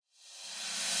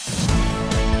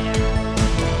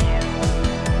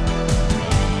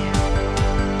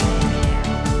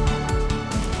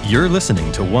You're listening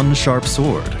to One Sharp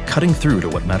Sword, cutting through to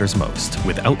what matters most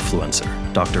with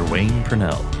Outfluencer, Dr. Wayne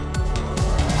Purnell.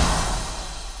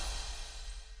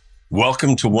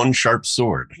 Welcome to One Sharp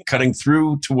Sword, cutting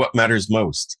through to what matters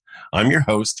most. I'm your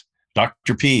host,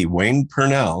 Dr. P. Wayne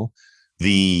Purnell,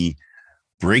 the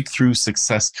Breakthrough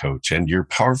Success Coach and your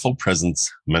Powerful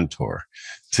Presence Mentor.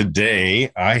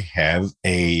 Today, I have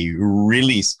a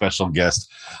really special guest.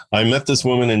 I met this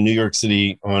woman in New York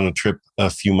City on a trip a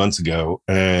few months ago,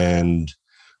 and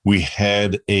we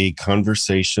had a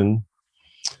conversation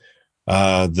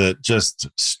that just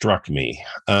struck me.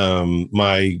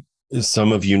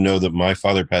 Some of you know that my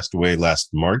father passed away last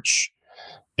March,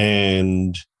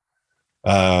 and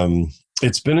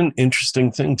it's been an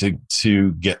interesting thing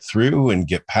to get through and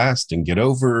get past and get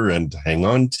over and hang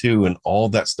on to and all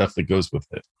that stuff that goes with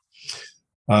it.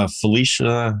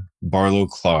 Felicia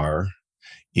Barlow-Klahr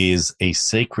is a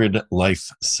sacred life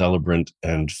celebrant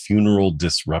and funeral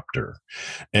disruptor.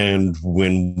 And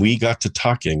when we got to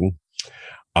talking,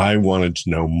 I wanted to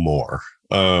know more.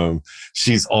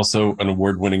 She's also an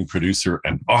award-winning producer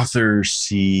and author.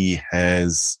 She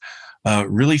has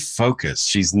really focused.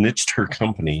 She's niched her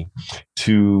company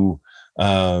to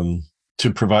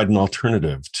provide an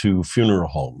alternative to funeral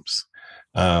homes,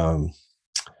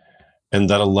 and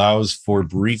that allows for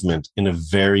bereavement in a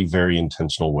very, very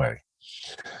intentional way.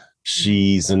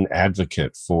 She's an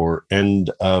advocate for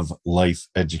end-of-life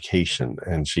education,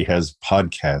 and she has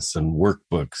podcasts and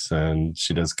workbooks, and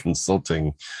she does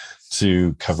consulting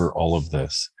to cover all of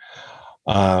this.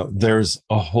 There's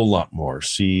a whole lot more.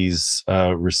 She's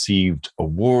received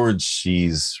awards.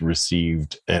 She's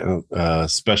received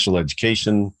special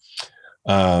education.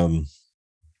 And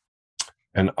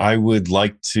I would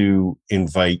like to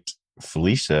invite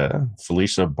Felicia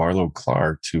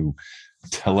Barlow-Klahr to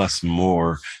tell us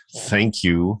more. Thank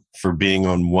you for being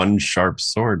on One Sharp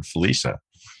Sword, Felicia.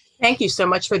 Thank you so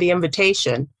much for the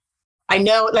invitation. I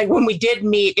know, like, when we did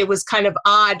meet, it was kind of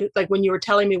odd, like when you were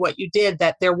telling me what you did,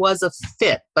 that there was a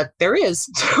fit, but there is.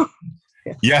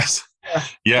 Yes.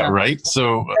 Yeah, right.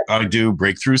 So I do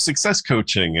breakthrough success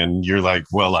coaching, and you're like,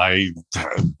 well, I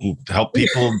help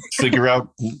people figure out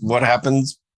what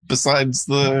happens besides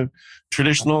the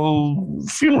traditional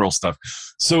funeral stuff.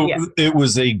 So yes. It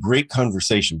was a great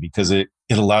conversation because it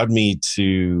allowed me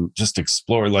to just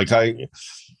explore. Like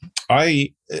I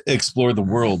explore the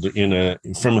world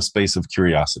from a space of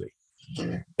curiosity.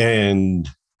 And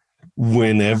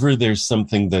whenever there's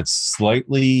something that's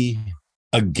slightly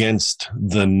against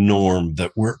the norm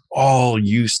that we're all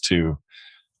used to,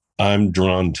 I'm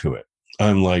drawn to it.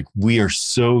 I'm like, we are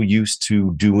so used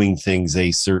to doing things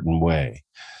a certain way,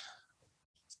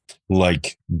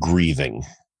 like grieving,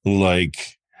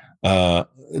 like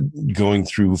going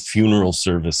through funeral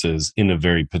services in a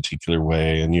very particular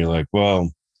way. And you're like,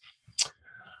 well,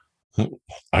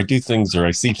 I do things, or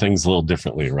I see things a little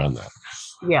differently around that.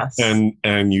 Yes.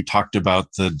 And you talked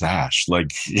about the dash,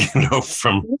 like,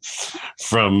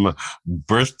 from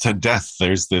birth to death,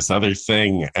 there's this other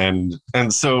thing. And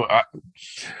so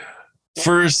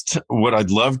first, what I'd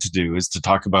love to do is to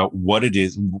talk about what it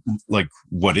is, like,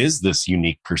 what is this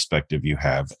unique perspective you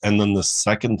have? And then the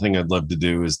second thing I'd love to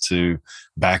do is to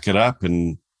back it up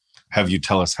and have you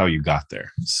tell us how you got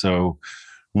there. So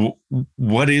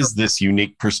what is this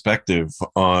unique perspective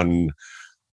on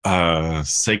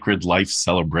sacred life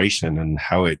celebration and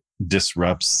how it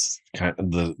disrupts kind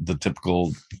of the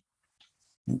typical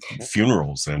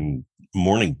funerals and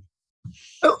mourning?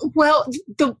 Well,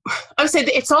 I would say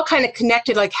that it's all kind of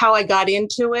connected, like how I got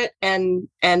into it and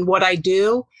what I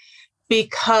do,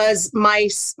 because my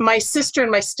sister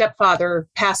and my stepfather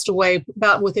passed away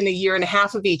about within a year and a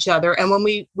half of each other. And when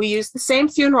we used the same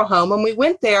funeral home, when we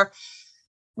went there,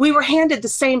 we were handed the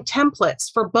same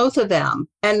templates for both of them.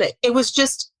 And it was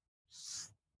just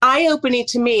eye-opening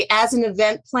to me as an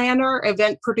event planner,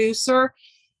 event producer,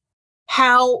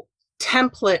 how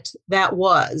template that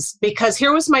was. Because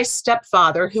here was my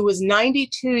stepfather, who was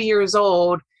 92 years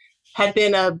old, had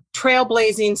been a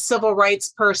trailblazing civil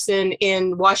rights person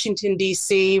in Washington,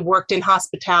 D.C., worked in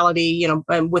hospitality,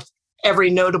 with every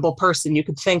notable person you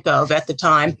could think of at the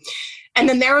time. And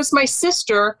then there was my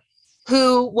sister,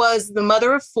 who was the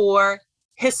mother of four,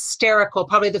 hysterical,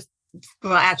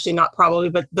 not probably,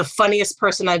 but the funniest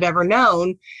person I've ever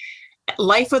known,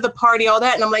 life of the party, all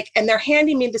that. And I'm like, and they're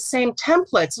handing me the same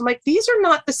templates. I'm like, these are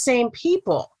not the same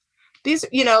people. These,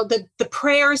 the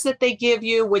prayers that they give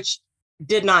you, which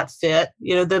did not fit,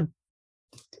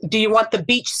 do you want the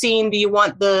beach scene? Do you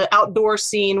want the outdoor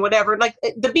scene? Whatever. Like,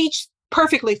 the beach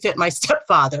perfectly fit my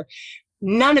stepfather.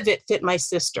 None of it fit my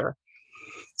sister.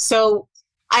 So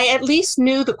I at least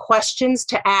knew the questions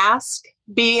to ask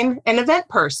being an event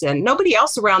person. Nobody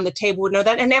else around the table would know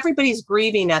that. And everybody's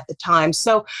grieving at the time.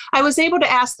 So I was able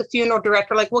to ask the funeral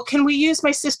director, like, well, can we use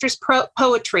my sister's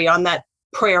poetry on that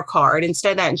prayer card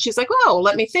instead of that? And she's like, oh,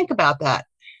 let me think about that.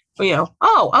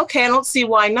 Oh, okay, I don't see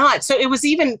why not. So it was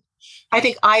even, I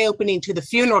think, eye-opening to the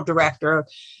funeral director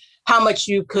how much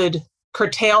you could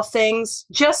curtail things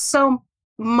just so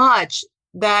much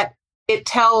that it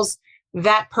tells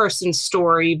that person's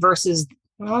story versus,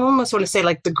 I almost want to say,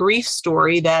 like the grief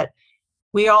story that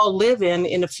we all live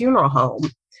in a funeral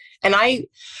home. And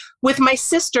with my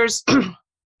sisters,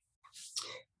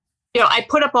 I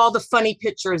put up all the funny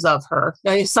pictures of her.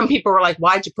 Now, some people were like,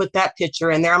 why'd you put that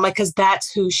picture in there? I'm like, because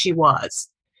that's who she was.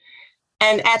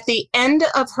 And at the end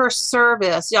of her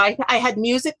service, I had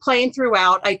music playing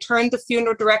throughout. I turned the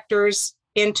funeral directors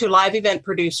into live event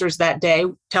producers that day,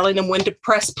 telling them when to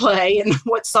press play and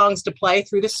what songs to play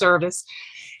through the service.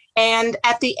 And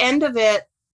at the end of it,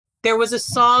 there was a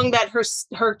song that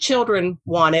her children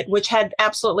wanted, which had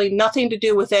absolutely nothing to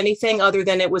do with anything other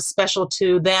than it was special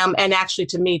to them and actually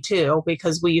to me too,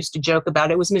 because we used to joke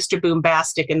about it. It was Mr.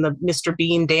 Boombastic and the Mr.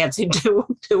 Bean dancing to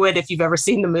it, if you've ever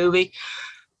seen the movie.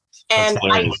 And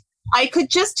I could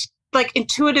just like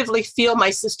intuitively feel my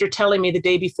sister telling me the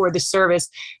day before the service,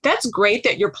 that's great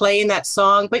that you're playing that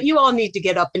song, but you all need to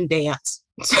get up and dance.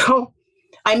 So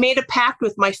I made a pact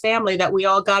with my family that we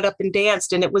all got up and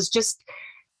danced. And it was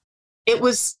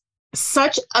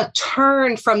such a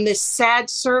turn from this sad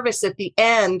service at the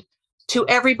end to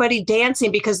everybody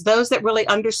dancing, because those that really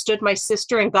understood my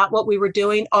sister and got what we were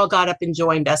doing all got up and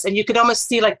joined us. And you could almost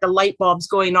see like the light bulbs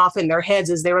going off in their heads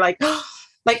as they were like,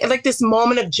 like this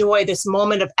moment of joy, this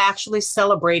moment of actually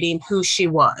celebrating who she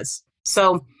was.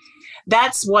 So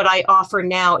that's what I offer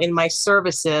now in my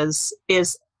services,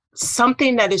 is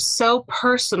something that is so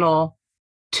personal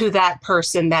to that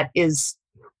person that is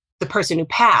the person who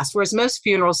passed, whereas most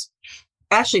funerals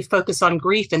actually focus on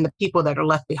grief and the people that are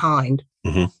left behind,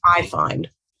 I find.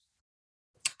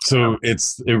 So it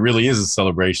really is a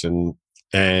celebration,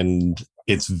 and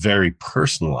it's very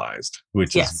personalized,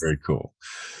 which is very cool.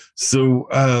 So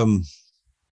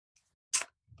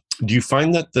do you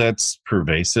find that that's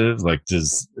pervasive? Like,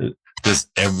 does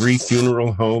every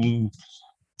funeral home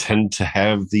tend to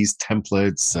have these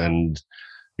templates? And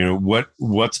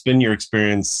what's been your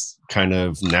experience kind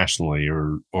of nationally,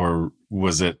 or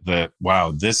was it that,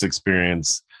 wow, this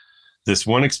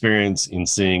one experience in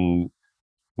seeing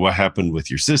what happened with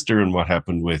your sister and what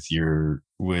happened with your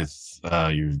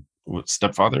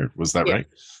stepfather, was that right?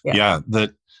 Yeah.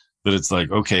 That it's like,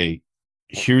 okay,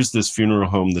 here's this funeral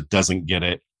home that doesn't get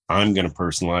it. I'm going to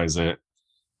personalize it.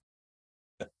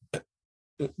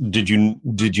 Did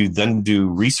you then do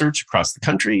research across the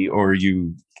country, or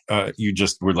you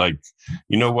just were like,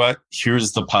 you know what,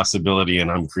 here's the possibility,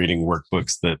 and I'm creating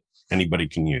workbooks that anybody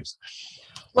can use?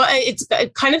 Well, it's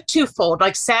kind of twofold.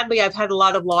 Like, sadly, I've had a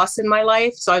lot of loss in my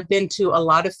life. So I've been to a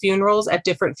lot of funerals at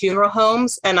different funeral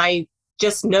homes. And I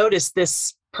just noticed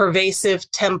this pervasive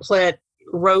template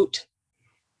rote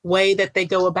way that they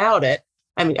go about it.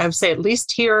 I mean, I would say at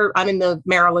least here, I'm in the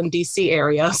Maryland, DC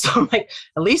area. So I'm like,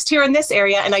 at least here in this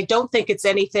area. And I don't think it's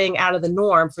anything out of the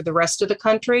norm for the rest of the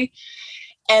country.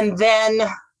 And then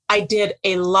I did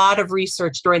a lot of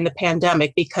research during the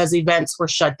pandemic because events were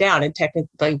shut down. And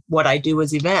technically what I do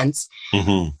is events.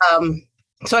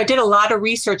 So I did a lot of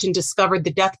research and discovered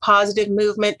the death positive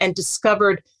movement, and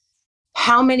discovered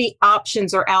how many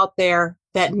options are out there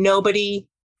that nobody,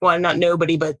 well, not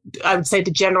nobody, but I would say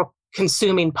the general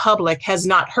consuming public has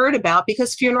not heard about,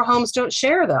 because funeral homes don't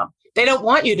share them. They don't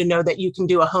want you to know that you can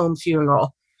do a home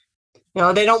funeral.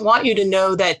 They don't want you to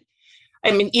know that,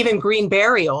 I mean, even green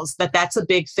burials, that's a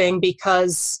big thing,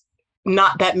 because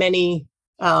not that many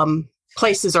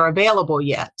places are available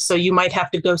yet. So you might have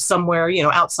to go somewhere,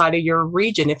 outside of your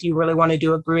region if you really want to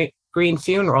do a green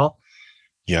funeral.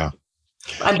 Yeah.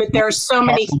 But there are so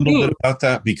many things. Talk a little bit about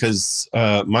that, because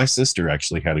my sister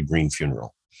actually had a green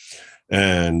funeral,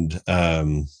 and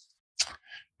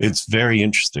it's very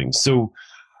interesting. So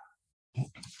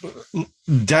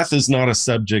death is not a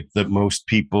subject that most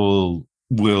people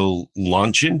will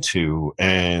launch into,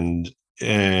 and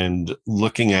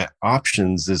looking at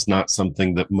options is not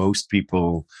something that most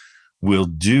people will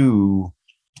do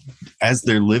as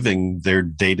they're living their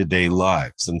day-to-day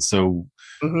lives. And so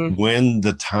when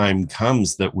the time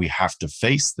comes that we have to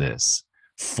face this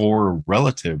for a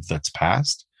relative that's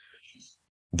passed,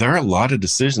 there are a lot of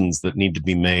decisions that need to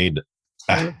be made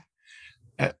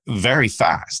very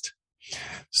fast.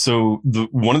 So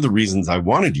one of the reasons I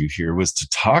wanted you here was to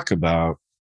talk about,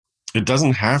 it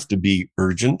doesn't have to be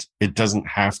urgent. It doesn't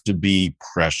have to be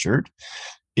pressured.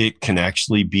 it can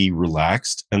actually be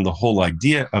relaxed. And the whole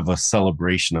idea of a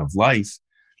celebration of life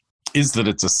is that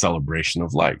it's a celebration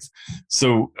of life.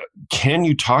 So can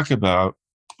you talk about,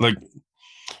 like,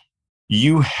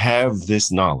 you have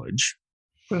this knowledge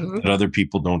that other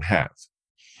people don't have.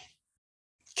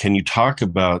 Can you talk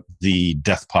about the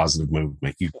death positive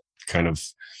movement?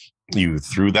 You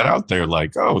threw that out there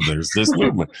like, oh, there's this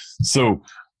movement. So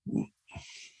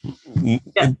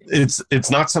it's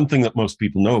not something that most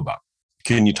people know about.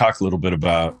 Can you talk a little bit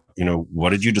about,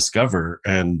 what did you discover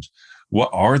and what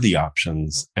are the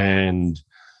options, and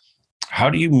how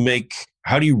do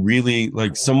you really,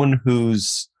 like, someone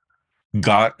who's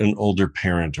got an older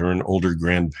parent or an older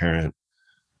grandparent,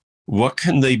 what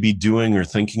can they be doing or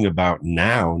thinking about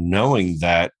now, knowing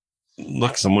that,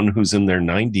 look, someone who's in their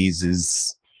 90s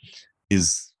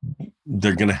is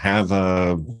they're going to have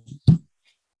an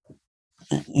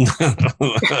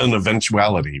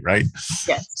eventuality, right?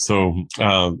 Yes. So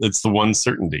it's the one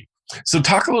certainty. So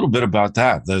talk a little bit about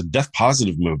that, the death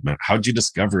positive movement. How'd you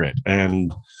discover it?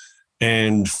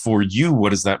 And for you, what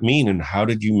does that mean? And how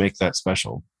did you make that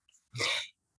special?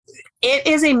 It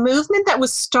is a movement that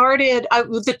was started,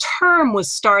 the term was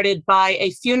started by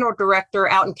a funeral director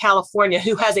out in California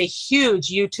who has a huge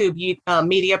YouTube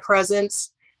media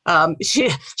presence.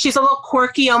 She's a little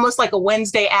quirky, almost like a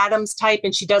Wednesday Addams type,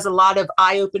 and she does a lot of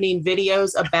eye-opening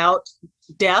videos about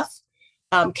death.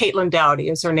 Caitlin Dowdy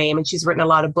is her name, and she's written a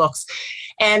lot of books.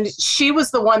 And she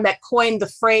was the one that coined the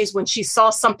phrase when she saw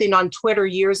something on Twitter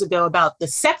years ago about the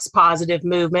sex positive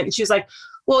movement. And she was like,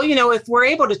 well, if we're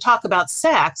able to talk about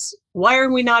sex, why are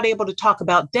we not able to talk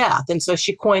about death? And so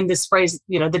she coined this phrase,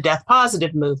 the death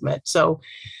positive movement. So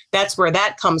that's where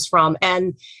that comes from.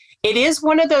 And it is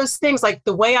one of those things, like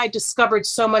the way I discovered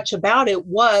so much about it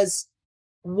was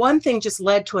one thing just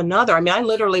led to another. I mean, I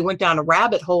literally went down a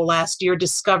rabbit hole last year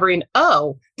discovering,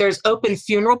 there's open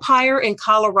funeral pyre in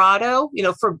Colorado,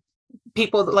 for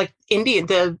people like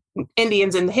the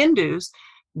Indians and the Hindus.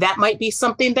 That might be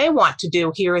something they want to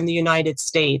do here in the United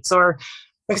States. Or,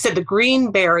 like I said, the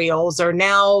green burials are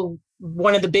now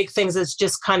one of the big things that's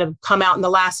just kind of come out in the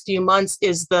last few months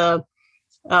is the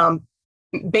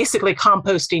basically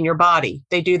composting your body.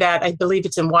 They do that. I believe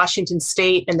it's in Washington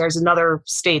State, and there's another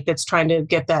state that's trying to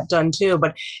get that done too.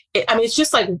 But it's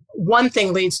just like one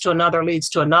thing leads to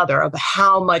another of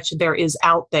how much there is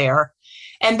out there.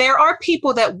 And there are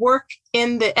people that work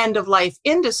in the end of life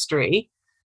industry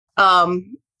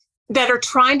that are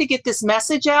trying to get this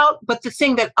message out. But the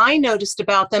thing that I noticed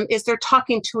about them is they're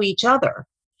talking to each other.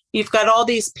 You've got all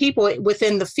these people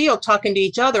within the field talking to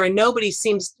each other, and nobody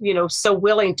seems, so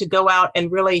willing to go out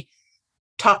and really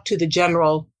talk to the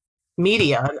general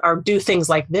media or do things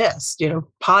like this,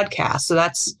 podcasts. So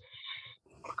that's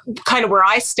kind of where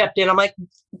I stepped in. I'm like,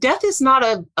 death is not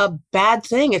a bad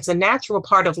thing. It's a natural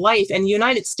part of life. And the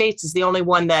United States is the only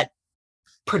one that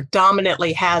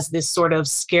predominantly has this sort of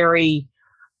scary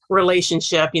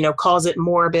relationship, calls it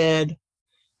morbid.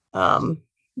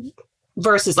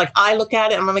 Versus, like, I look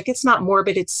at it and I'm like, it's not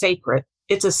morbid, it's sacred.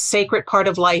 It's a sacred part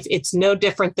of life. It's no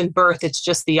different than birth. It's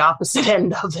just the opposite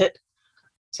end of it.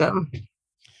 So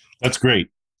that's great.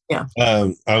 Yeah.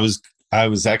 I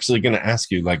was actually going to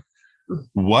ask you, like,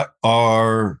 what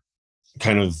are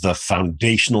kind of the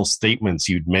foundational statements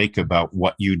you'd make about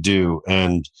what you do?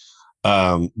 And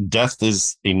death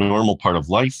is a normal part of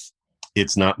life.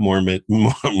 It's not morbid,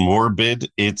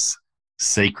 it's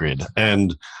sacred.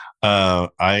 And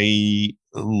I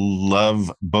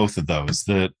love both of those,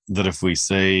 that if we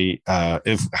say,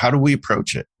 how do we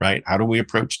approach it, right? How do we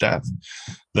approach death?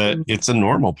 That it's a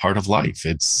normal part of life.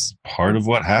 It's part of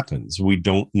what happens. We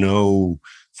don't know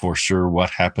for sure what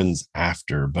happens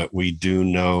after, but we do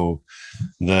know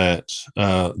that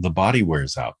the body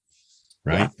wears out,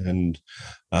 right?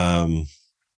 Yeah.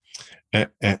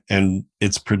 And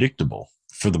it's predictable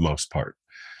for the most part.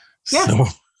 Yes. So,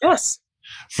 yes.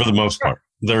 For the most part.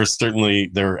 There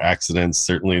are accidents,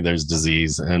 certainly there's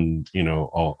disease and,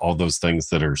 all those things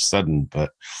that are sudden,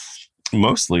 but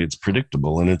mostly it's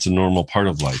predictable and it's a normal part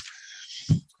of life.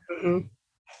 Mm-hmm.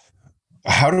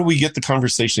 How do we get the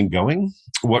conversation going?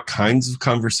 What kinds of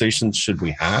conversations should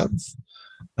we have?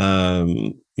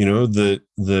 You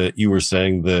were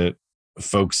saying that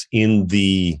folks in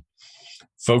the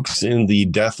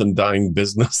death and dying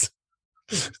business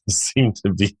seem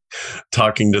to be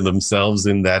talking to themselves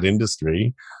in that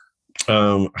industry.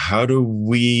 How do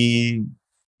we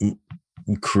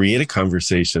create a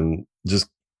conversation just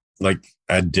like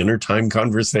at dinner time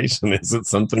conversation? Is it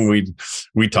something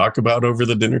we talk about over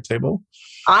the dinner table?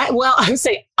 I would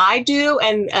say I do.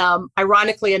 And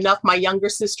ironically enough, my younger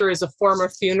sister is a former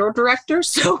funeral director.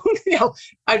 So,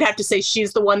 I'd have to say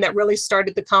she's the one that really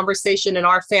started the conversation in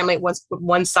our family. It was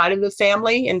one side of the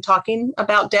family in talking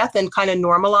about death and kind of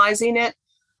normalizing it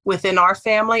within our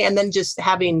family. And then just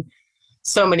having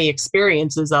so many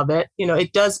experiences of it,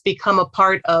 it does become a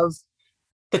part of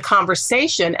the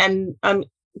conversation. And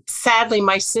sadly,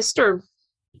 my sister,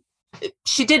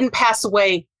 she didn't pass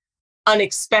away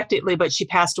unexpectedly, but she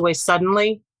passed away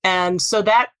suddenly. And so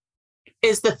that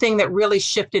is the thing that really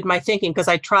shifted my thinking, because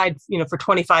I tried, for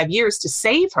 25 years to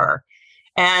save her,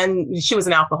 and she was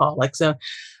an alcoholic. So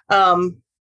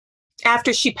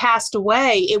after she passed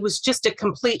away, it was just a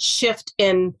complete shift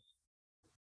in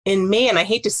me. And I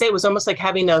hate to say, it was almost like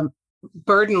having a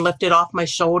burden lifted off my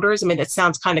shoulders. I mean, it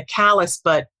sounds kind of callous,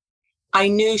 but I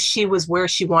knew she was where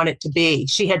she wanted to be.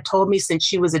 She had told me since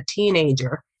she was a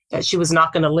teenager that she was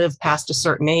not going to live past a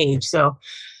certain age. So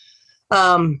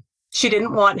she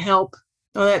didn't want help.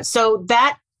 So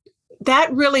that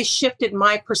really shifted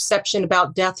my perception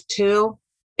about death too,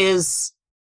 is,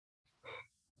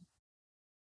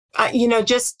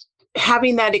 just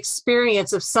having that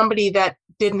experience of somebody that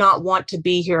did not want to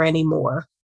be here anymore.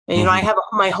 And, I have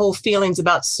my whole feelings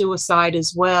about suicide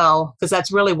as well, because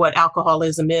that's really what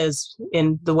alcoholism is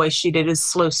in the way she did, is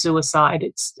slow suicide.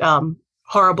 It's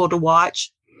horrible to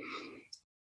watch.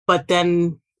 But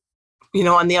then,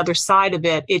 on the other side of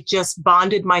it, it just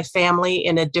bonded my family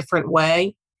in a different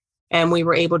way. And we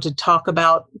were able to talk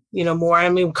about, more. I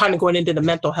mean, we're kind of going into the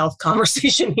mental health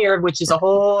conversation here, which is a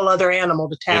whole other animal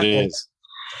to tackle. It is.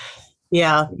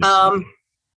 Yeah.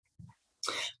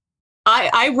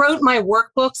 I wrote my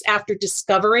workbooks after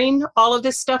discovering all of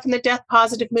this stuff in the death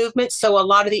positive movement. So a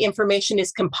lot of the information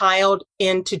is compiled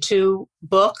into 2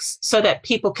 books so that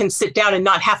people can sit down and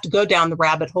not have to go down the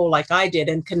rabbit hole like I did,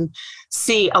 and can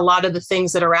see a lot of the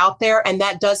things that are out there. And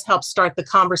that does help start the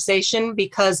conversation,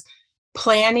 because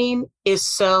planning is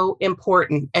so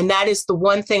important. And that is the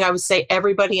one thing I would say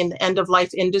everybody in the end of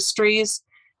life industries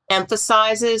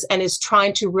emphasizes and is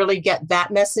trying to really get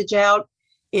that message out,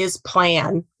 is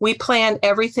plan. We plan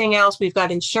everything else. We've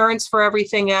got insurance for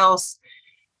everything else.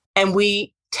 And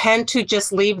we tend to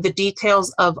just leave the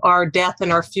details of our death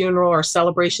and our funeral or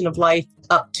celebration of life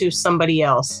up to somebody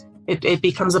else. It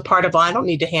becomes a part of, I don't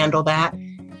need to handle that.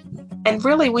 And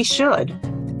really, we should.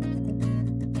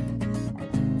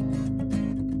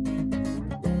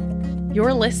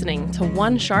 You're listening to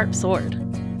One Sharp Sword,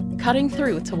 cutting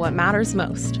through to what matters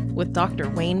most with Dr.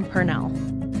 Wayne Purnell.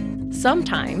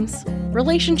 Sometimes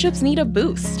relationships need a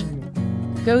boost.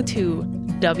 Go to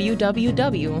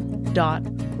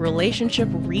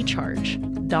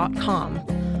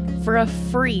www.relationshipreCharge.com for a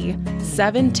free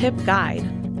 7-tip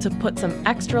guide to put some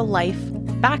extra life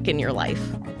back in your life.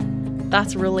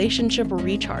 That's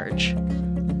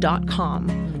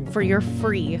relationshipreCharge.com for your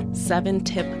free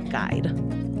 7-tip guide.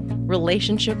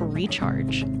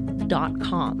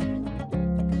 relationshipreCharge.com.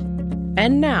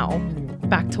 And now,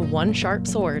 back to One Sharp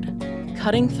Sword,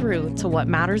 cutting through to what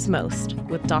matters most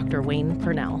with Dr. Wayne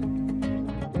Purnell.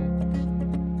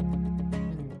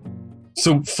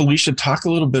 So, Felicia, talk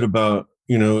a little bit about,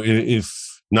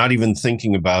 if not even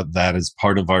thinking about that as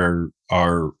part of our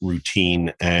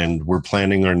routine, and we're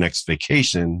planning our next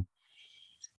vacation,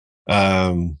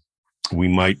 we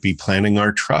might be planning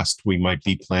our trust. We might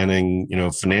be planning,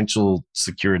 financial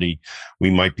security. We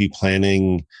might be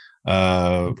planning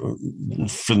for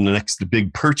the next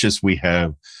big purchase we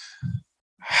have.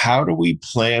 How do we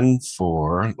plan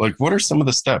for, what are some of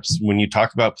the steps when you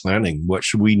talk about planning? What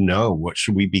should we know? What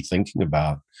should we be thinking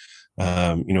about?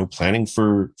 Planning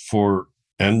for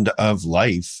end of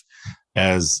life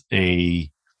as a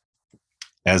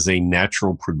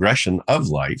natural progression of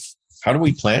life. How do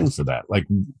we plan for that?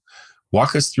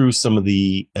 Walk us through some of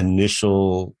the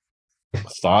initial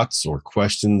thoughts or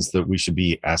questions that we should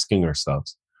be asking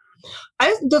ourselves.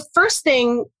 The first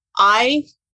thing I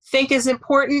think is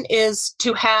important is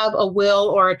to have a will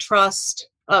or a trust,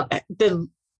 the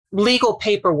legal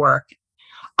paperwork.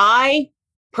 I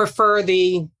prefer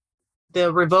the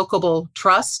revocable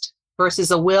trust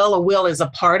versus a will. A will is a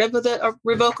part of a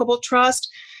revocable trust,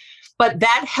 but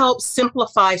that helps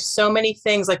simplify so many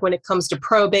things, like when it comes to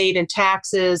probate and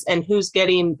taxes and who's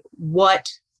getting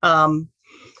what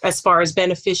as far as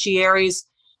beneficiaries.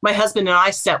 My husband and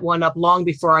I set one up long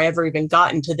before I ever even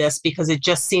got into this, because it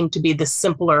just seemed to be the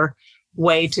simpler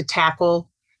way to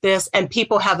tackle this. And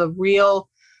people have a real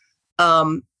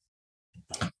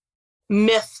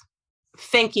myth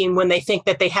thinking when they think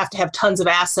that they have to have tons of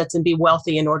assets and be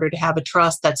wealthy in order to have a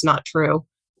trust. That's not true.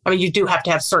 I mean, you do have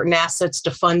to have certain assets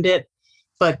to fund it,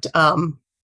 but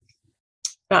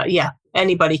yeah,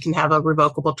 anybody can have a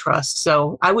revocable trust.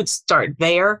 So I would start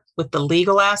there with the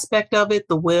legal aspect of it,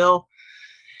 the will.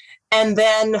 And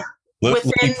then let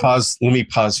me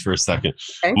pause for a second.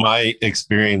 Okay. My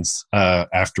experience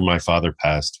after my father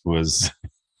passed was,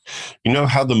 you know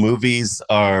how the movies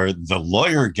are, the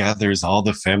lawyer gathers all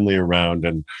the family around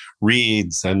and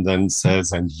reads and then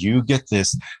says, and you get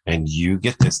this, and you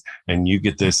get this, and you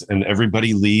get this, and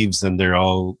everybody leaves and they're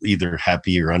all either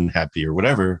happy or unhappy or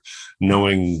whatever,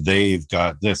 knowing they've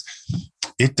got this.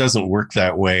 It doesn't work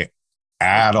that way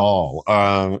at all.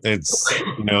 It's,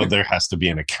 you know, there has to be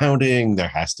an accounting, there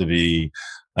has to be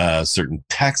certain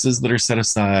taxes that are set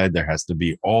aside, there has to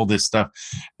be all this stuff.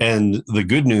 And the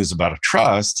good news about a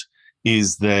trust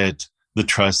is that the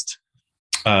trust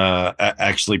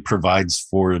actually provides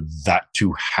for that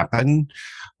to happen,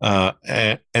 and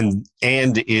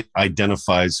it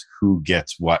identifies who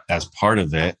gets what as part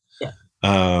of it. Yeah.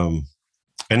 And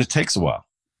it takes a while.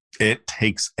 It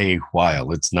takes a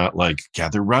while. It's not like,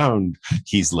 gather round,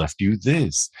 he's left you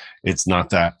this. It's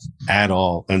not that at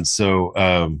all. And so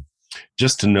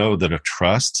just to know that a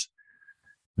trust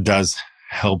does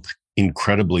help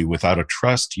incredibly. Without a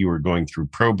trust, you are going through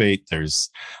probate. There's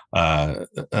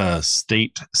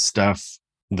state stuff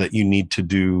that you need to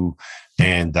do,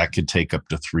 and that could take up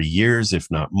to 3 years, if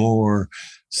not more.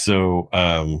 So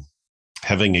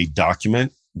having a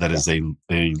document that is a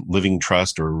living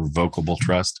trust or revocable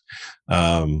trust,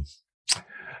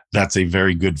 that's a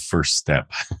very good first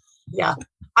step. Yeah.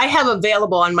 I have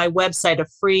available on my website a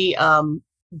free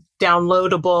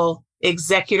downloadable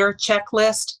executor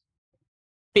checklist,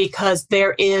 because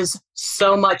there is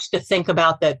so much to think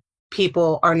about that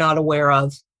people are not aware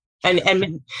of. And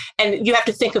you have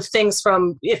to think of things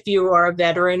from, if you are a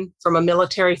veteran, from a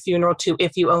military funeral, to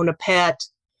if you own a pet,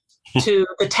 to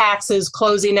the taxes,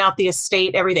 closing out the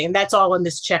estate, everything. And that's all in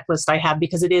this checklist I have,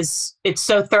 because it's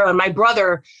so thorough. And my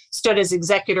brother stood as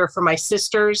executor for my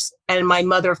sisters, and my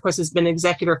mother, of course, has been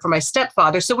executor for my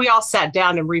stepfather. So we all sat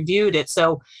down and reviewed it.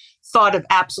 So thought of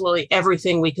absolutely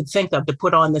everything we could think of to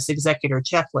put on this executor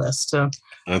checklist. So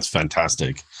that's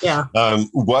fantastic. Yeah.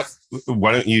 Why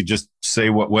don't you just say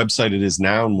what website it is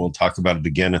now, and we'll talk about it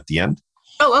again at the end?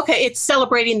 Oh, okay. It's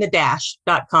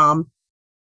celebratingthedash.com,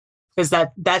 because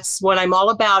that's what I'm all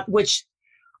about, which,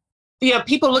 you know,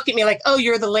 people look at me like, oh,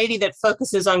 you're the lady that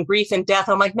focuses on grief and death.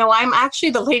 I'm like, no, I'm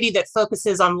actually the lady that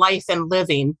focuses on life and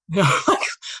living, like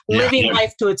living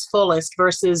life to its fullest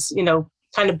versus, you know,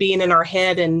 kind of being in our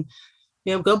head and,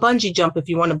 you know, go bungee jump if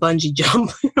you want to bungee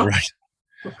jump. You know? Right.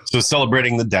 So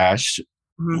celebrating the dash,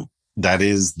 that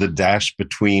is the dash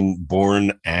between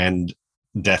born and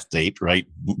death date, right?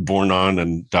 Born on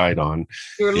and died on.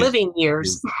 Your living years.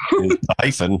 Is the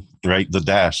hyphen, right? The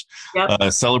dash. Yep.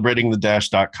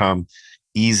 Celebratingthedash.com.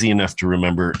 Easy enough to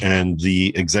remember. And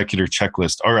the executor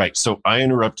checklist. All right. So I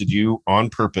interrupted you on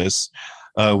purpose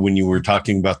when you were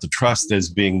talking about the trust as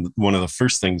being one of the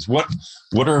first things. What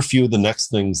are a few of the next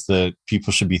things that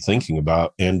people should be thinking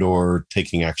about and or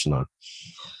taking action on?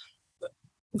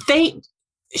 They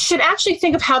should actually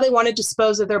think of how they want to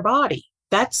dispose of their body.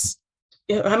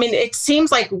 I mean, it seems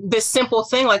like this simple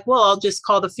thing, like, well, I'll just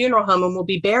call the funeral home and we'll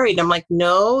be buried. I'm like,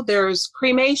 no, there's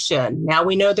cremation. Now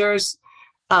we know there's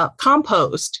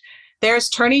compost. There's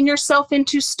turning yourself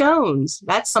into stones.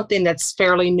 That's something that's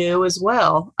fairly new as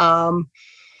well.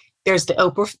 There's the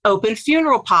open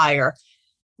funeral pyre.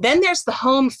 Then there's the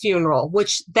home funeral,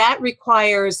 which that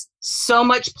requires so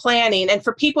much planning. And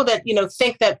for people that, you know,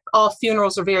 think that all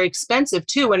funerals are very expensive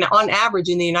too, and on average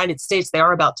in the United States, they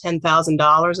are about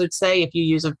 $10,000, I'd say, if you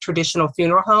use a traditional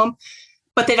funeral home,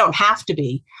 but they don't have to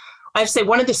be. I'd say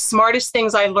one of the smartest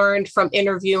things I learned from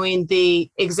interviewing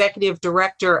the executive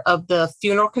director of the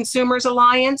Funeral Consumers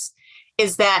Alliance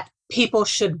is that people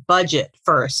should budget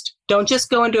first. Don't just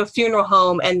go into a funeral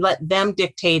home and let them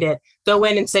dictate it. Go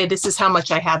in and say, this is how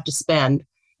much I have to spend,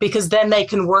 because then they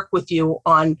can work with you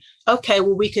on, okay,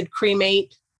 well, we could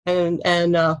cremate and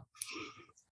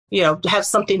you know, have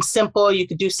something simple. You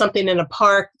could do something in a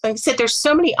park. Like I said, there's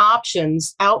so many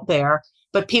options out there,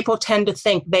 but people tend to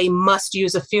think they must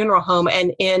use a funeral home.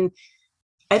 And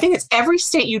I think it's every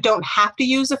state you don't have to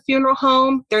use a funeral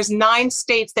home. There's 9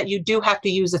 states that you do have to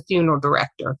use a funeral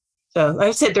director. So like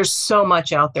I said, there's so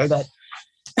much out there that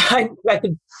I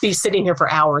could be sitting here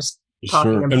for hours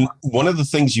talking about. And one of the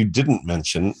things you didn't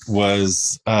mention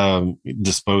was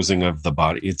disposing of the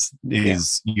body.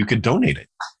 You could donate it.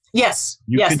 Yes,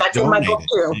 that's in my book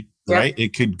too. Right? Yep.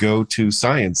 It could go to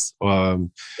science.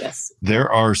 Yes.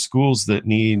 There are schools that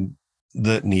need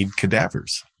that need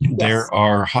cadavers. Yes. There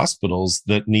are hospitals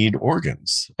that need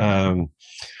organs. And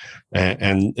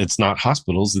it's not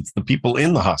hospitals, it's the people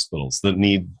in the hospitals that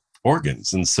need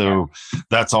organs. And so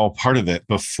that's all part of it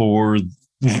before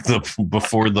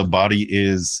the body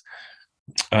is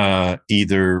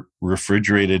either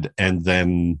refrigerated and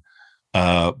then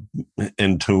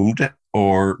entombed,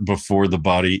 or before the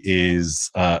body is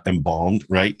embalmed,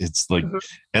 right? It's like,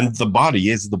 and the body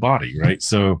is the body, right?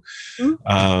 So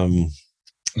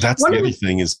that's the other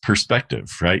thing is perspective,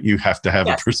 right? You have to have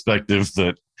a perspective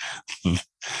that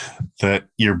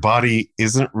your body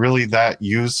isn't really that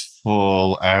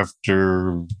useful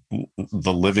after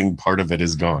the living part of it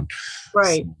is gone.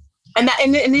 Right. So, and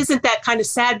isn't that kind of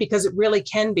sad, because it really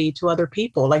can be to other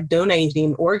people, like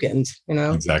donating organs,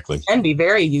 exactly. Can be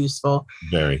very useful.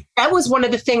 Very. That was one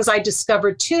of the things I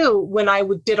discovered too when I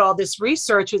did all this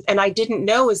research, and I didn't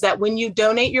know, is that when you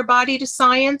donate your body to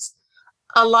science,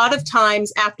 a lot of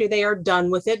times after they are done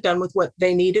with what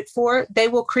they need it for, they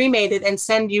will cremate it and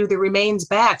send you the remains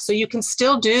back. So you can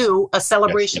still do a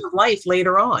celebration of life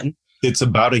later on. It's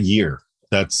about a year.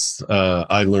 That's,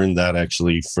 I learned that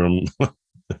actually from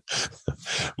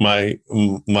my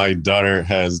daughter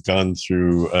has gone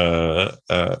through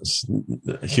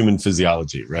human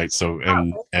physiology, right? So,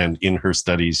 and in her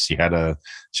studies, she got to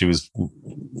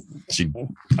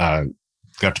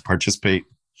participate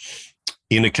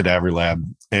in a cadaver lab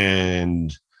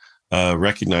and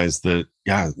recognize that,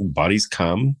 bodies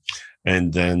come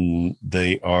and then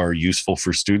they are useful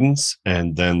for students,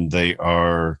 and then they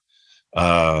are,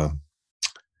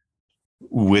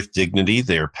 with dignity,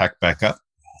 they are packed back up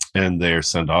and they are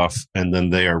sent off, and then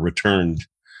they are returned.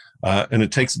 And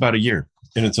it takes about a year.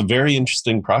 And it's a very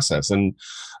interesting process. And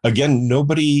again,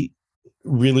 nobody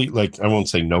really, I won't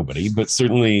say nobody, but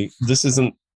certainly this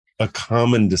isn't a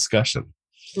common discussion.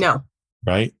 No.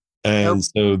 Right. And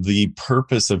so the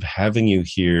purpose of having you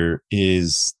here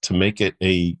is to make it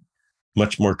a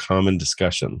much more common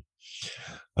discussion.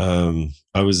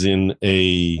 I was in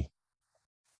a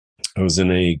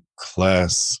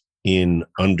class in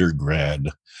undergrad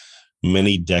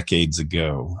many decades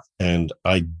ago, and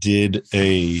I did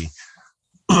I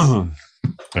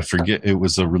forget, it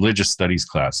was a religious studies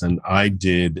class, and I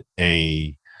did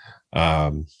a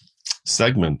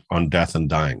segment on death and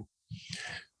dying.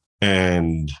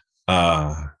 And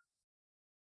I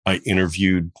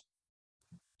interviewed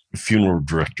funeral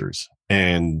directors,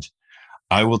 and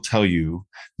I will tell you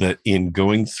that in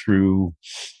going through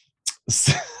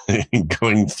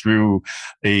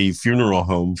a funeral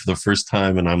home for the first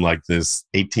time, and I'm like this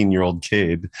 18-year-old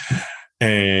kid,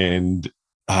 and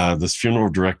this funeral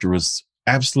director was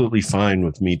absolutely fine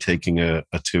with me taking a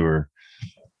tour.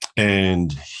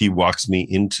 And he walks me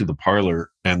into the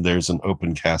parlor, and there's an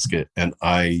open casket, and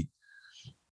I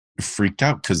freaked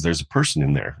out because there's a person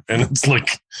in there, and it's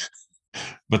like,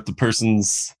 but the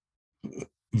person's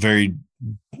very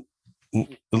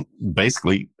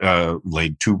basically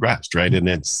laid to rest, right? And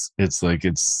it's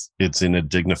in a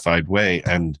dignified way,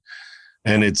 and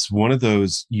it's one of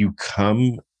those, you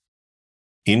come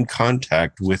in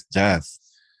contact with death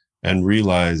and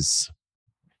realize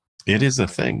it is a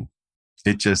thing.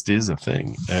 It just is a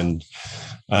thing. And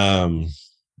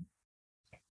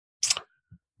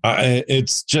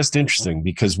it's just interesting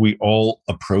because we all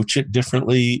approach it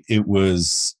differently. It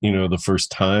was, the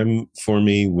first time for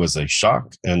me was a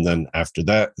shock. And then after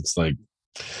that, it's like,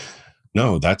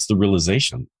 no, that's the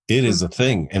realization. It is a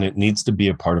thing, and it needs to be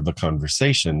a part of a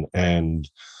conversation. And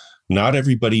not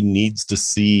everybody needs to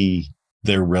see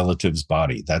their relative's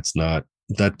body.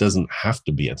 That doesn't have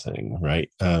to be a thing, right?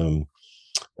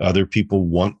 Other people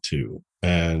want to.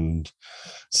 And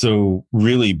so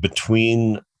really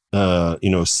between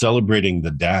celebrating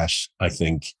the dash, I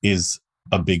think, is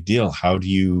a big deal. How do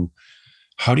you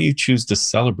choose to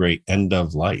celebrate end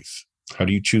of life? How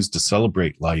do you choose to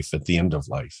celebrate life at the end of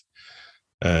life?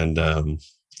 And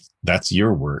that's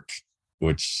your work,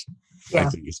 which I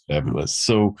think is fabulous.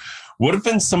 So what have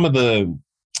been some of the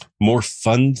more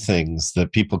fun things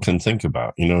that people can think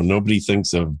about? Nobody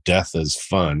thinks of death as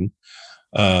fun.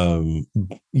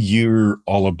 You're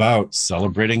all about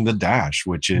celebrating the dash,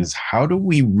 which is, how do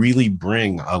we really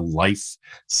bring a life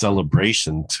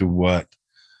celebration to what,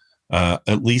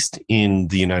 at least in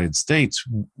the United States,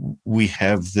 we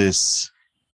have this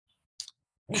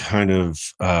kind of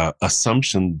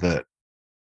assumption that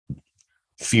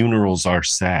funerals are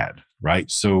sad, right?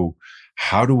 So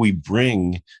how do we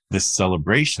bring this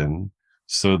celebration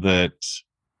so that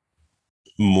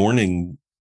mourning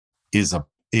is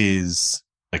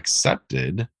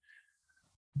accepted,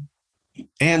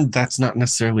 and that's not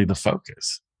necessarily the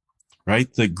focus,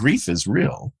 right? The grief is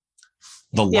real,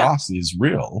 The loss is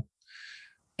real.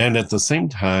 And at the same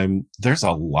time, there's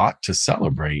a lot to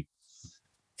celebrate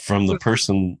from the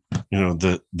person,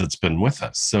 that's been with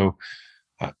us. So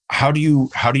how do you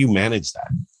manage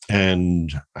that?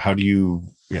 And how do you,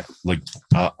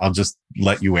 I'll just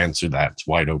let you answer that. It's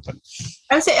wide open.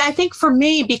 I think for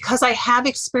me, because I have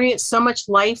experienced so much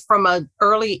life from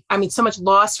so much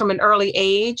loss from an early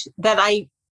age, that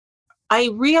I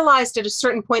realized at a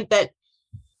certain point that,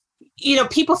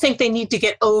 people think they need to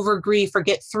get over grief or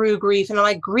get through grief. And I'm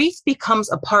like, grief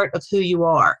becomes a part of who you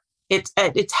are.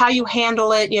 It's how you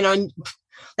handle it, and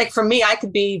like for me, I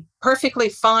could be perfectly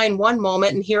fine one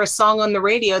moment and hear a song on the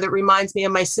radio that reminds me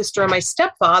of my sister and my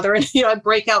stepfather, and I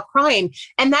break out crying.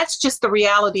 And that's just the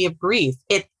reality of grief.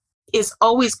 It is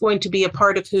always going to be a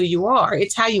part of who you are.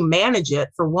 It's how you manage it,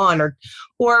 for one,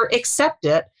 or accept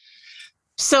it.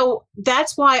 So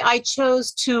that's why I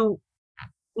chose to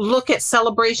look at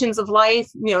celebrations of life,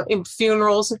 in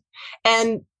funerals,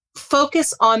 and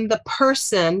focus on the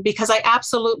person, because I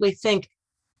absolutely think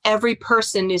every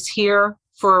person is here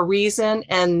for a reason,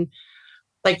 and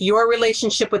like your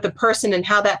relationship with the person and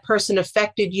how that person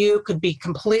affected you could be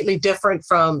completely different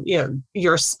from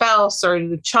your spouse or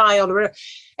the child or whatever.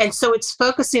 And so it's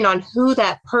focusing on who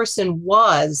that person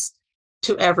was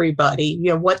to everybody,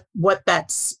 what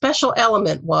that special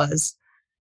element was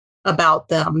about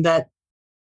them that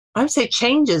I would say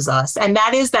changes us. And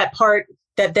that is that part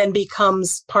that then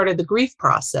becomes part of the grief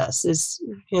process is,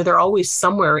 they're always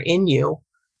somewhere in you,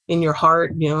 in your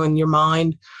heart, in your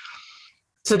mind.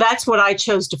 So that's what I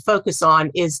chose to focus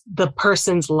on, is the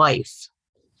person's life,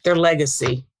 their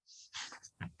legacy.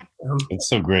 It's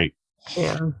so great.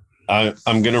 Yeah.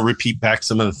 I'm going to repeat back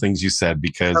some of the things you said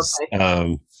because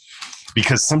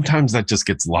sometimes that just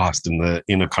gets lost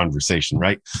in a conversation,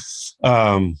 right?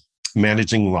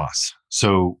 Managing loss.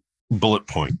 So bullet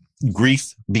point,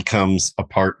 grief becomes a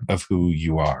part of who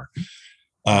you are.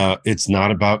 It's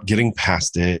not about getting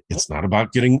past it. It's not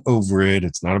about getting over it.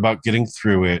 It's not about getting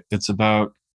through it. It's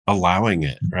about allowing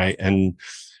it, right? And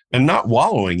not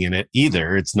wallowing in it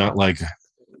either. It's not like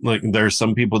there are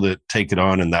some people that take it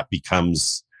on and that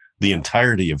becomes the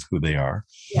entirety of who they are.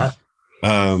 Yeah.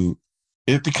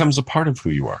 It becomes a part of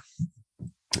who you are.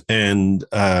 And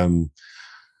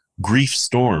grief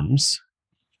storms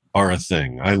are a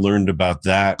thing. I learned about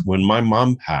that when my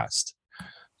mom passed.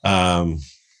 When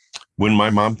my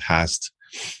mom passed,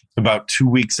 about 2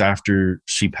 weeks after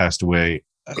she passed away,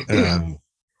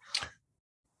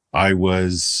 I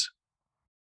was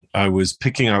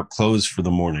picking out clothes for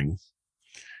the morning,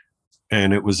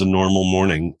 and it was a normal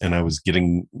morning, and I was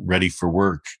getting ready for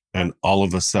work, and all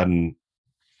of a sudden,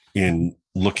 in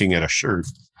looking at a shirt,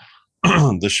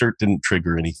 the shirt didn't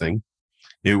trigger anything.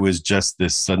 It was just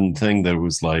this sudden thing that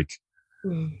was like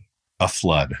a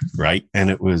flood, right? And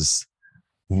it was,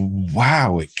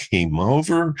 wow, it came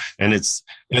over. And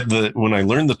when I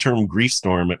learned the term grief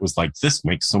storm, it was like, this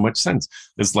makes so much sense.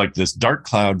 It's like this dark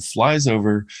cloud flies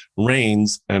over,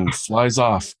 rains, and flies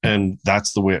off. And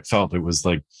that's the way it felt. It was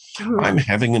like, I'm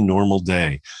having a normal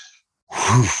day.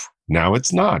 Whew, now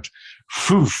it's not.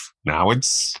 Whew, now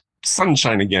it's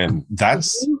sunshine again.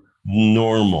 That's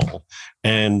normal.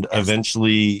 And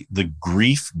eventually the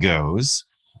grief goes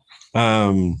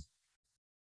or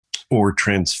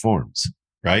transforms,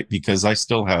 right? Because I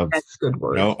still have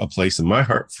a place in my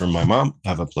heart for my mom. I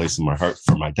have a place in my heart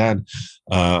for my dad,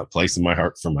 a place in my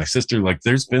heart for my sister. Like,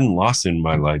 there's been loss in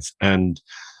my life, and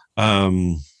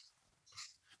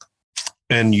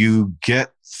you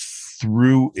get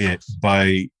through it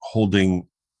by holding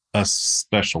a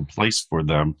special place for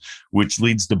them, which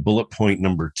leads to bullet point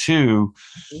number 2,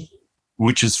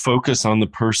 which is focus on the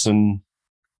person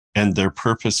and their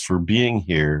purpose for being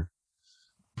here.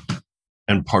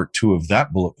 And part 2 of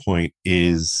that bullet point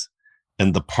is,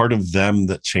 and the part of them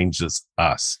that changes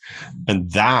us.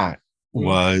 And that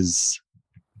was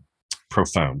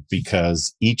profound,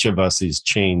 because each of us is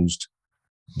changed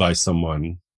by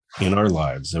someone in our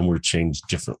lives, and we're changed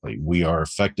differently. We are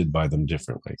affected by them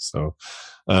differently. So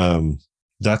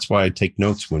that's why I take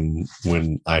notes when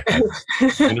I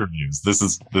have interviews. This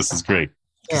is great.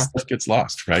 Yeah. Stuff gets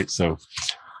lost, right? So,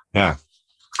 yeah.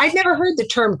 I'd never heard the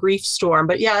term grief storm,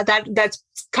 but yeah, that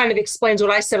kind of explains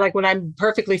what I said. Like, when I'm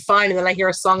perfectly fine and then I hear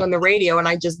a song on the radio and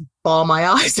I just bawl my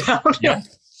eyes out. Yeah.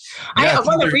 I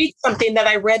want to read something that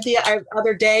I read the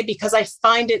other day, because I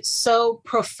find it so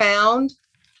profound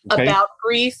about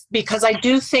grief, because I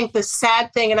do think the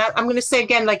sad thing, and I'm going to say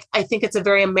again, like, I think it's a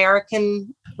very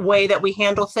American way that we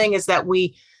handle things, is that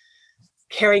we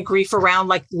carry grief around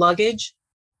like luggage,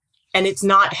 and it's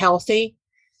not healthy.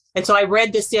 And so I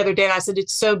read this the other day and I said,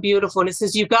 it's so beautiful. And it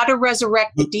says, you got to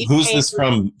resurrect the deep Who's pain. this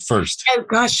from first? Oh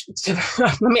gosh,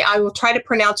 I will try to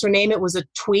pronounce her name. It was a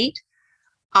tweet.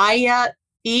 Aya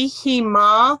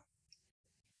Ihima.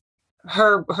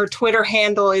 Her Twitter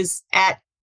handle is at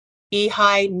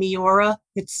Ihai Miura.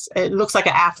 It looks like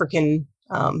an African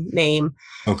name.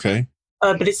 Okay.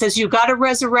 But it says, you got to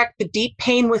resurrect the deep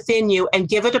pain within you and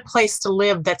give it a place to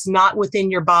live that's not within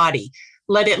your body.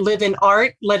 Let it live in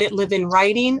art. Let it live in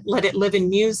writing. Let it live in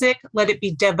music. Let it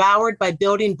be devoured by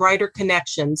building brighter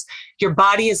connections. Your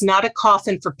body is not a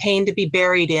coffin for pain to be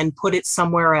buried in. Put it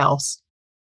somewhere else.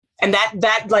 And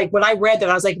that like when I read that,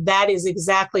 I was like, that is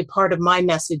exactly part of my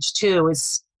message too,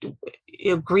 is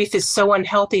grief is so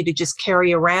unhealthy to just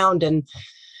carry around. And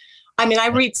I mean, I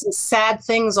read some sad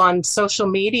things on social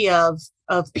media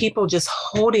of people just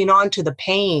holding on to the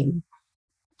pain.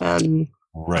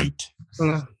 Right.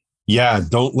 Yeah. Yeah,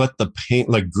 don't let the pain,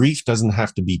 like grief doesn't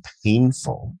have to be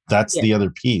painful. That's the other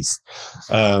piece.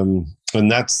 And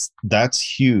that's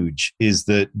huge, is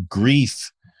that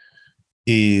grief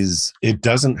it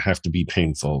doesn't have to be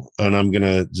painful. And I'm going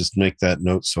to just make that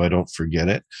note so I don't forget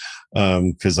it,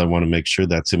 because I want to make sure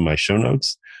that's in my show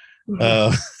notes.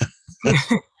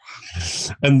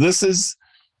 And this is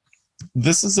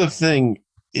a thing,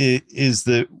 is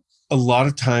that a lot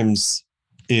of times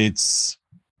it's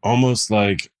almost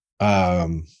like,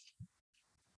 there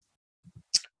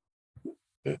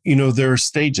are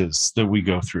stages that we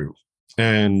go through,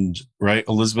 and right,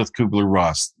 Elizabeth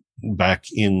Kubler-Ross back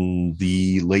in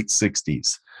the late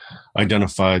 60s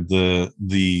identified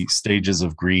the stages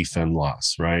of grief and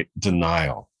loss, right?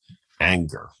 Denial,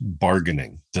 anger,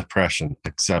 bargaining, depression,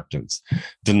 acceptance.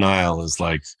 Denial is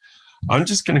like, I'm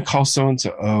just going to call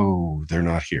so-and-so. Oh, they're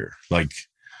not here. Like,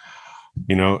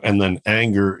 and then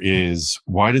anger is,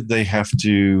 why did they have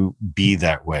to be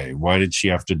that way? Why did she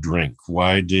have to drink?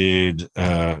 Why did,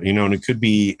 and it could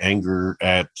be anger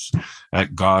at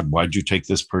God. Why'd you take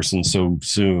this person so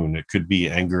soon? It could be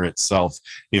anger itself.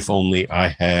 If only I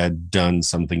had done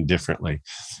something differently,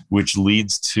 which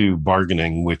leads to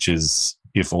bargaining, which is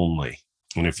if only.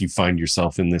 And if you find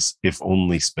yourself in this if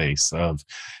only space of,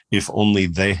 if only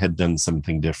they had done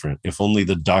something different, if only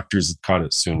the doctors had caught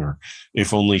it sooner,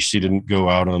 if only she didn't go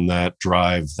out on that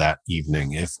drive that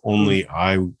evening, if only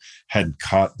I had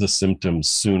caught the symptoms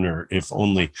sooner, if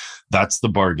only, that's the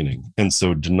bargaining. And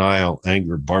so denial,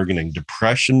 anger, bargaining,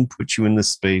 depression puts you in the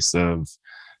space of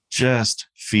just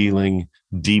feeling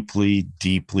deeply,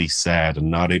 deeply sad and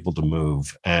not able to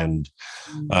move. And,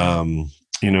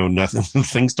 nothing,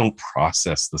 things don't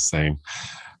process the same.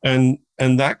 And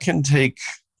that can take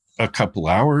a couple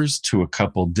hours to a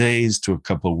couple days to a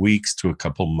couple weeks to a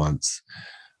couple months.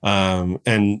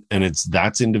 And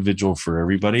that's individual for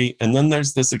everybody. And then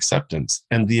there's this acceptance,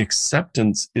 and the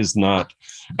acceptance is not,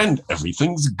 and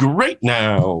everything's great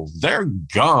now, they're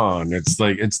gone. It's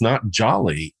like, it's not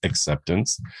jolly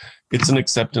acceptance. It's an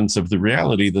acceptance of the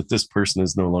reality that this person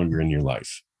is no longer in your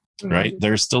life. Right.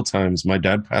 There's still times, my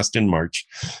dad passed in March.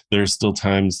 There's still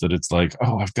times that it's like,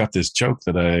 oh, I've got this joke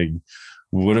that I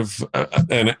would have,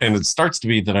 and it starts to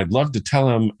be that I'd love to tell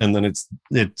him. And then it's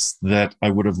that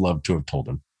I would have loved to have told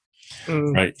him.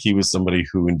 Right. He was somebody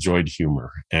who enjoyed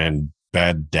humor and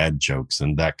bad dad jokes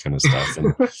and that kind of stuff.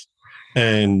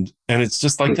 And it's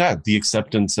just like that. The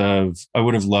acceptance of, I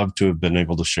would have loved to have been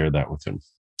able to share that with him.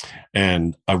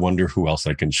 And I wonder who else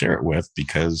I can share it with,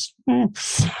 because,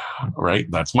 right,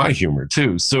 that's my humor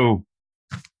too. So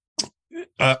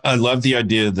I love the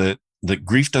idea that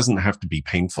grief doesn't have to be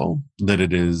painful, that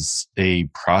it is a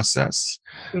process,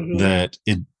 that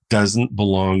it doesn't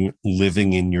belong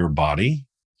living in your body,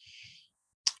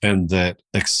 and that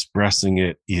expressing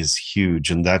it is huge.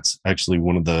 And that's actually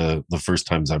one of the first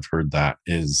times I've heard that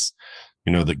is,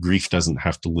 that grief doesn't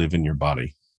have to live in your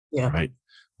body. Yeah. Right.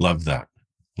 Love that.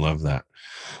 Love that.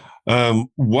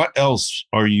 What else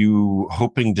are you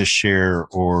hoping to share,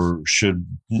 or should,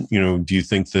 do you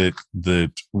think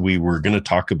that we were going to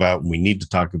talk about, we need to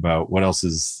talk about? What else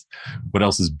is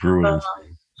brewing?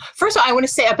 First of all, I want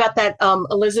to say about that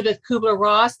Elizabeth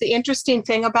Kubler-Ross, the interesting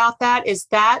thing about that is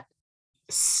that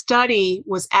study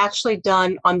was actually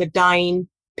done on the dying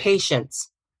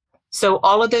patients. So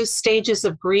all of those stages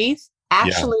of grief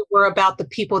actually were about the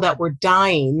people that were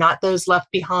dying, not those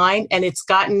left behind. And it's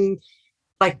gotten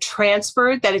like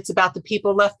transferred that it's about the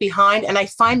people left behind. And I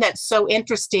find that so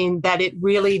interesting that it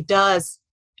really does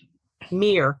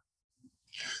mirror.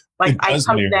 Like I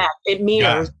come to that, it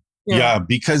mirrors. Yeah,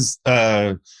 because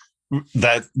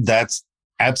that's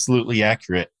absolutely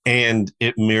accurate. And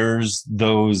it mirrors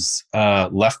those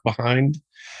left behind.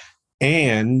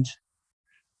 And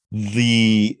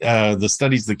the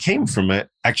studies that came from it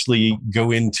actually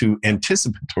go into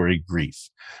anticipatory grief,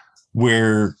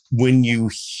 where when you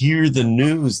hear the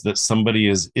news that somebody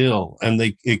is ill, and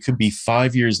it could be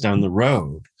 5 years down the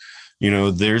road,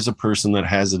 there's a person that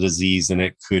has a disease and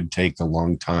it could take a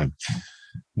long time.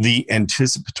 The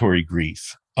anticipatory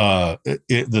grief,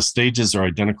 the stages are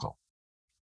identical.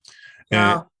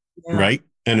 Wow. And, right?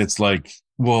 And it's like,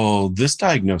 well, this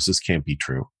diagnosis can't be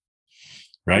true.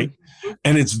 Right.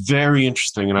 And it's very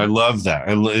interesting. And I love that.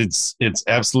 It's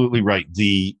absolutely right.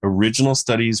 The original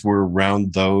studies were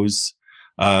around those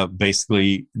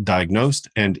basically diagnosed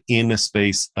and in a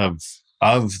space of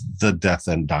the death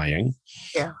and dying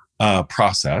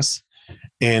process,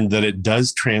 and that it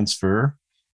does transfer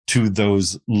to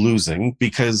those losing,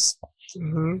 because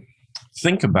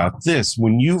think about this.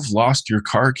 When you've lost your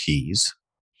car keys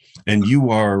and you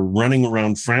are running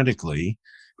around frantically,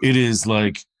 it is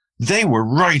like, they were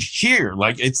right here.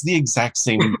 Like, it's the exact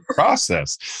same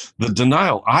process. The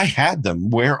denial, I had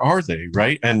them. Where are they?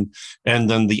 Right. And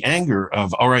then the anger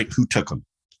of, all right, who took them?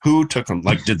 Who took them?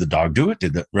 Like, did the dog do it?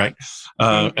 Did that? Right.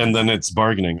 And then it's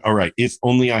bargaining. All right. If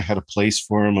only I had a place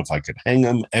for them, if I could hang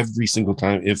them every single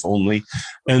time, if only.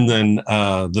 And then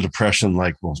the depression,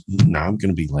 like, well, now I'm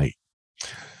going to be late.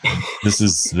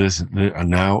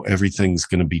 Now everything's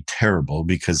going to be terrible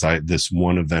because this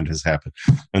one event has happened.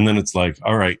 And then it's like,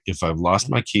 all right, if I've lost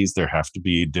my keys, there have to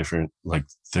be different, like,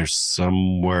 there's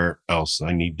somewhere else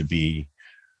I need to be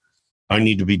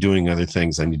doing other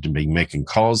things. I need to be making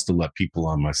calls to let people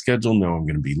on my schedule know I'm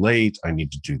going to be late. I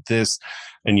need to do this.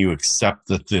 And you accept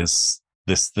that this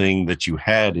thing that you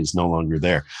had is no longer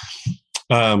there.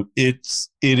 It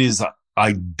is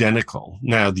identical.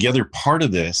 Now, the other part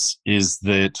of this is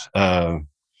that,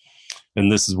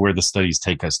 and this is where the studies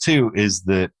take us to, is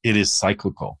that it is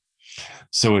cyclical.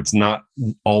 So it's not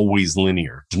always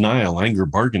linear. Denial, anger,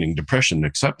 bargaining, depression,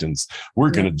 acceptance.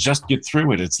 We're going to just get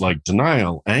through it. It's like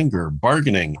denial, anger,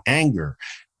 bargaining, anger,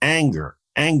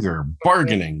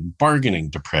 bargaining,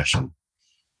 depression.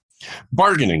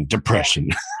 Bargaining,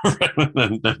 depression.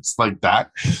 It's like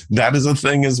that. That is a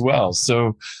thing as well.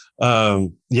 So, I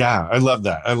love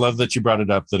that. I love that you brought it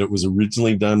up, that it was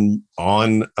originally done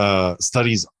on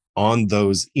studies on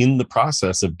those in the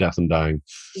process of death and dying.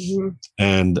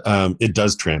 And it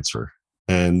does transfer,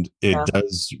 and it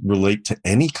does relate to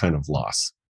any kind of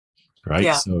loss. Right.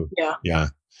 Yeah. So,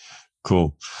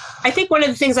 cool. I think one of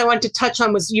the things I wanted to touch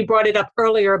on was, you brought it up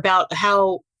earlier about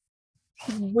how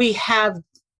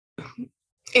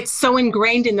it's so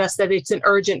ingrained in us that it's an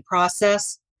urgent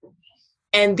process.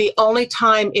 And the only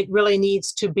time it really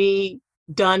needs to be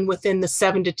done within the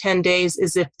 7 to 10 days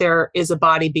is if there is a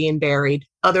body being buried.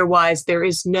 Otherwise, there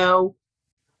is no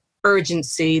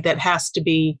urgency that has to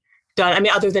be done. I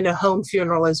mean, other than a home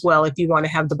funeral as well, if you want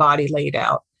to have the body laid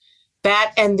out.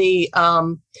 That, and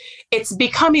it's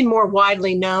becoming more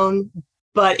widely known,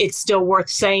 but it's still worth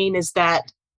saying, is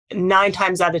that 9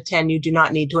 times out of 10, you do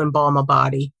not need to embalm a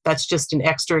body. That's just an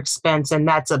extra expense. And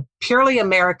that's a purely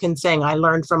American thing I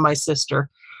learned from my sister.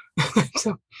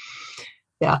 So,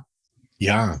 yeah.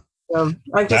 Yeah.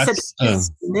 Like I said,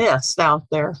 it's myths out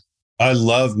there. I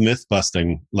love myth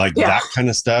busting. Like, that kind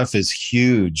of stuff is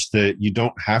huge, that you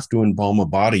don't have to embalm a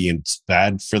body, and it's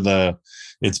bad for the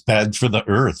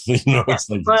earth. It's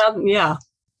like, well, yeah.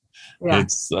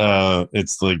 It's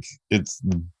like, it's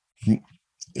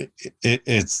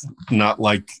not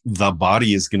like the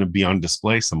body is going to be on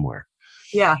display somewhere.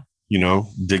 Yeah.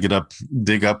 Dig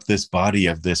up this body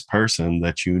of this person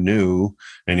that you knew,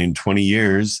 and in 20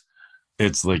 years,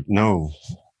 it's like, no.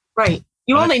 Right.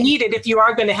 You only need it if you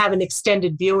are going to have an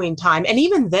extended viewing time. And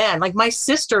even then, like, my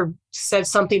sister said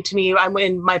something to me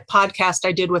in my podcast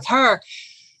I did with her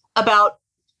about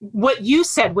what you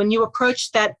said when you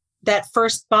approached that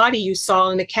first body you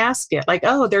saw in a casket. Like,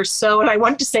 oh, they're so, and I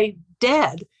want to say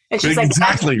dead. And she's like,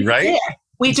 exactly, right? Dead.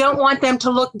 We don't want them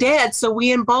to look dead, so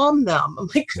we embalm them. I'm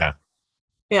like,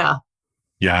 yeah.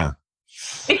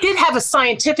 It did have a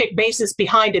scientific basis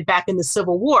behind it back in the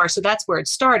Civil War, so that's where it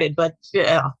started. But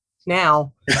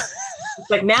now,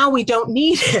 like, now we don't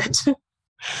need it.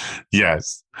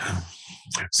 Yes.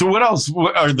 So what else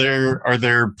are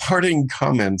there parting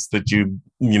comments that you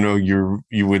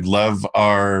would love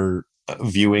our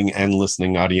viewing and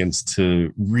listening audience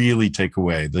to really take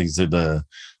away? These are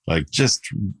just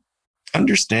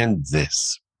understand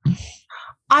this.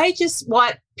 I just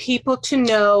want people to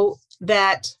know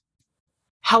that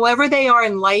however they are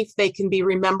in life, they can be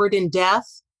remembered in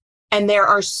death. And there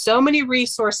are so many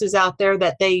resources out there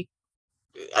that they,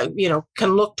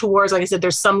 can look towards. Like I said,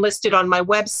 there's some listed on my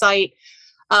website.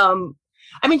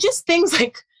 Just things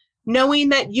like knowing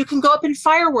that you can go up in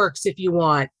fireworks if you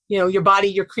want. your body,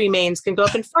 your cremains can go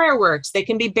up in fireworks. They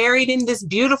can be buried in this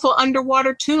beautiful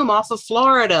underwater tomb off of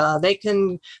Florida. They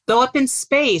can go up in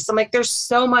space. I'm like, there's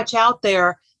so much out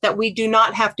there that we do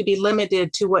not have to be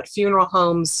limited to what funeral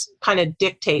homes kind of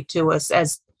dictate to us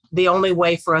as the only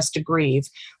way for us to grieve.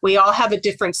 We all have a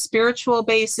different spiritual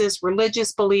basis,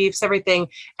 religious beliefs, everything.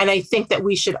 And I think that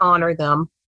we should honor them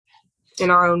in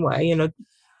our own way,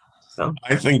 So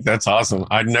I think that's awesome.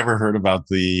 I'd never heard about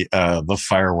the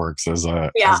fireworks as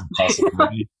a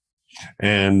possibility.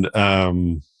 And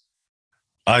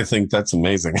I think that's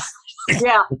amazing.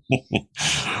 Yeah.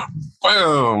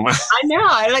 Boom. I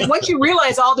know. Once you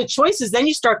realize all the choices, then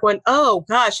you start going, oh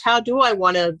gosh, how do I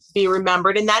want to be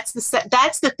remembered? And that's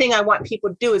the thing I want people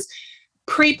to do is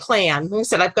pre-plan. Like I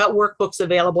said, I've got workbooks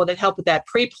available that help with that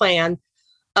pre-plan.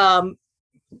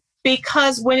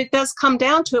 Because when it does come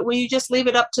down to it, when you just leave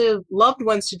it up to loved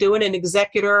ones to do it, an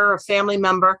executor or a family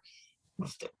member,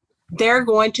 they're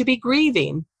going to be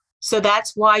grieving. So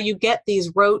that's why you get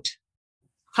these rote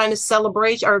kind of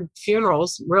celebration or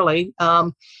funerals, really,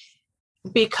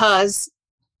 because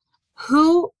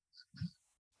who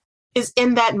is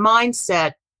in that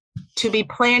mindset to be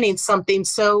planning something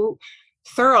so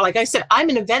thorough? Like I said, I'm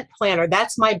an event planner.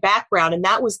 That's my background. And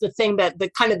that was the thing that the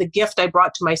kind of the gift I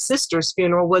brought to my sister's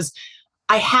funeral was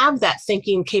I have that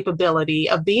thinking capability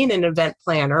of being an event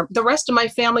planner. The rest of my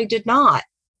family did not.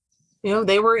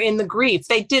 They were in the grief.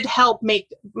 They did help make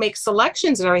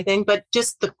selections and everything, but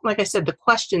just like I said, the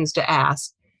questions to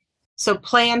ask. So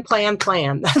plan.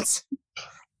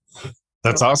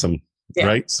 That's awesome. Yeah.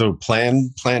 Right. So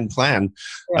plan.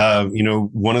 Yeah.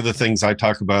 One of the things I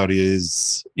talk about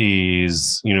is,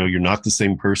 you're not the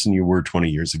same person you were 20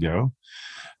 years ago.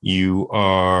 You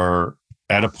are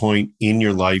at a point in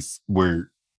your life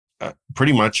where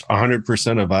pretty much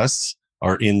 100% of us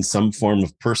are in some form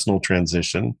of personal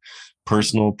transition,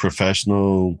 personal,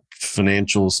 professional,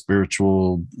 financial,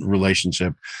 spiritual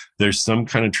relationship. There's some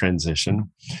kind of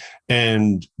transition,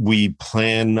 and we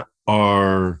plan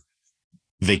our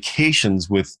vacations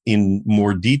in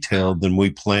more detail than we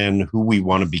plan who we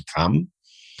want to become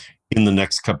in the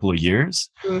next couple of years.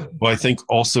 Mm-hmm. Well, I think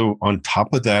also on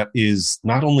top of that is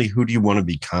not only who do you want to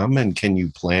become and can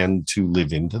you plan to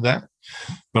live into that,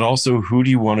 but also who do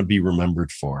you want to be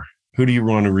remembered for? Who do you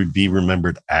want to be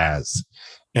remembered as?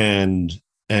 And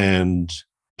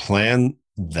plan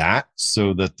that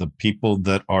so that the people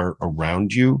that are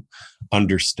around you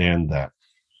understand that.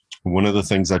 One of the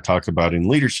things I talk about in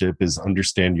leadership is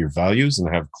understand your values and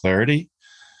have clarity.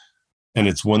 And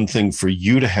it's one thing for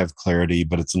you to have clarity,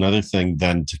 but it's another thing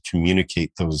then to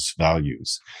communicate those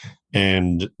values.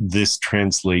 And this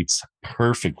translates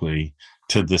perfectly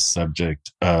to this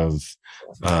subject of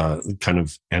kind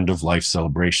of end of life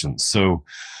celebrations. So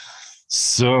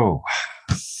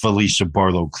Felicia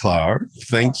Barlow-Klahr,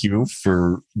 thank you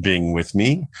for being with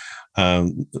me.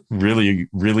 Really,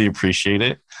 really appreciate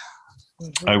it.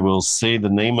 Mm-hmm. I will say the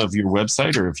name of your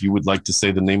website, or if you would like to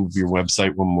say the name of your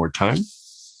website one more time.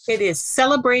 It is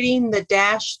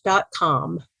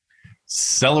celebratingthedash.com.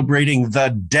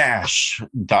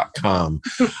 Celebratingthedash.com.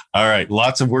 All right.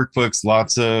 Lots of workbooks,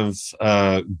 lots of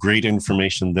great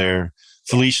information there.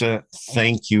 Felicia,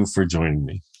 thank you for joining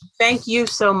me. Thank you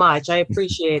so much. I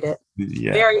appreciate it.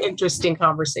 Yeah. Very interesting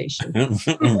conversation.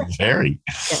 Very.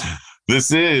 Yeah.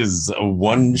 This is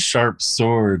One Sharp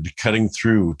Sword, cutting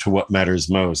through to what matters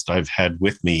most. I've had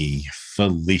with me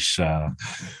Felicia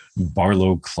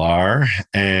Barlow-Klahr,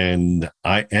 and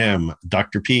I am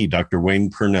Dr. P, Dr.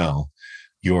 Wayne Purnell,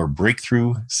 your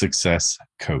breakthrough success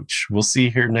coach. We'll see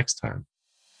you here next time.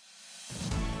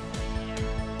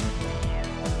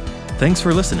 Thanks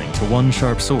for listening to One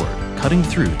Sharp Sword, cutting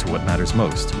through to what matters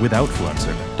most with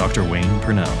Outfluencer, Dr. Wayne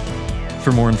Purnell.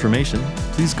 For more information,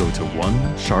 please go to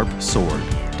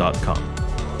onesharpsword.com.